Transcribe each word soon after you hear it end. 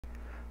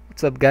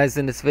What's up guys,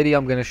 in this video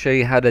I'm going to show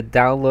you how to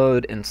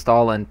download,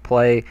 install, and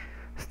play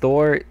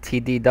Thor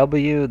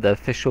TDW, the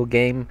official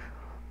game,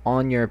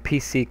 on your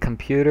PC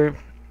computer.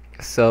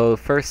 So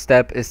first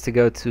step is to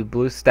go to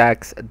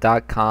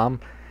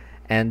BlueStacks.com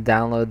and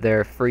download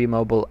their free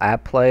mobile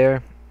app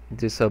player.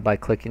 Do so by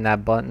clicking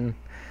that button,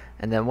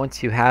 and then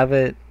once you have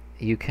it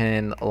you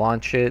can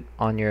launch it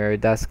on your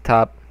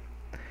desktop.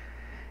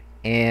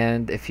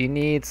 And if you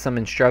need some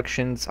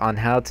instructions on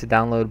how to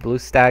download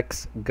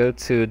BlueStacks, go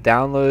to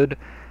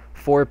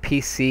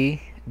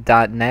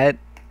download4pc.net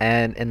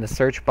and in the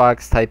search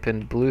box type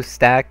in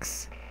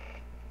BlueStacks,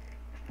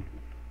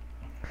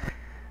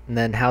 and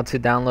then how to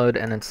download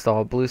and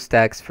install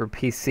BlueStacks for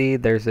PC.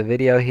 There's a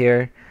video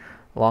here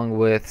along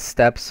with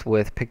steps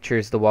with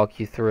pictures to walk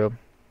you through.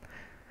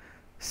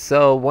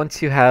 So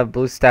once you have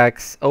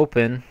BlueStacks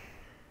open,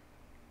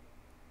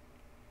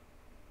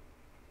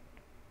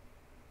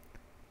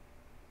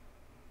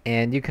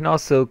 and you can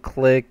also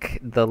click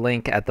the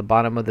link at the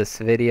bottom of this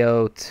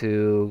video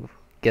to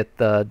get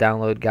the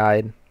download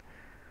guide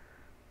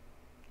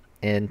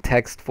in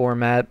text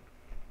format,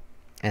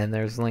 and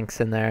there's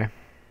links in there.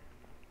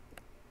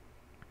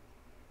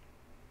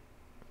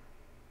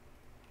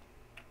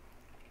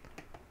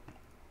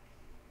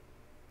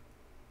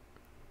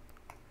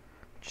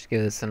 Just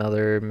give this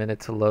another minute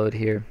to load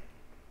here.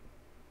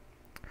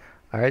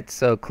 Alright,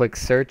 so click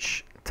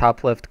search,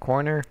 top left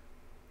corner.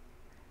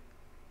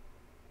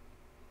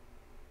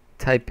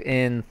 Type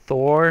in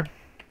Thor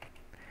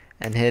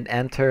and hit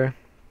enter,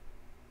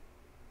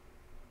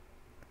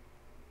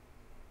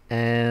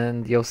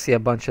 and you'll see a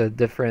bunch of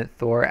different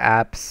Thor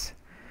apps.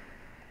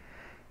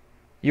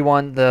 You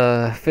want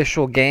the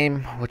official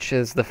game, which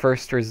is the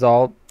first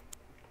result.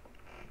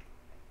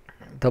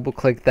 Double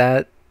click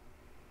that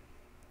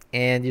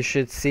and you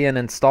should see an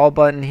install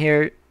button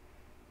here.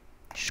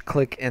 Just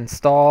click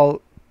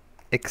install,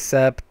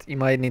 except you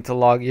might need to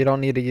log. You don't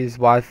need to use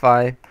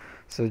Wi-Fi,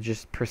 so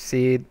just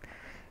proceed.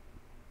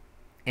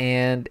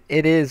 And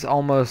it is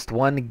almost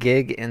 1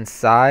 gig in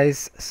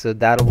size, so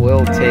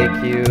that'll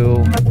take you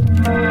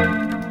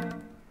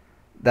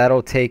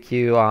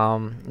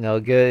a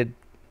good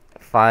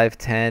 5,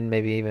 10,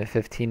 maybe even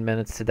 15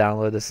 minutes to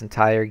download this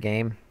entire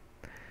game.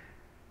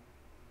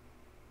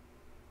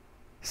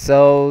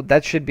 So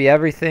that should be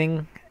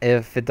everything.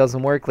 If it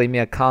doesn't work, leave me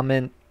a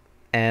comment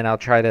and I'll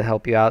try to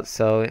help you out.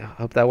 So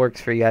hope that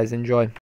works for you guys. Enjoy.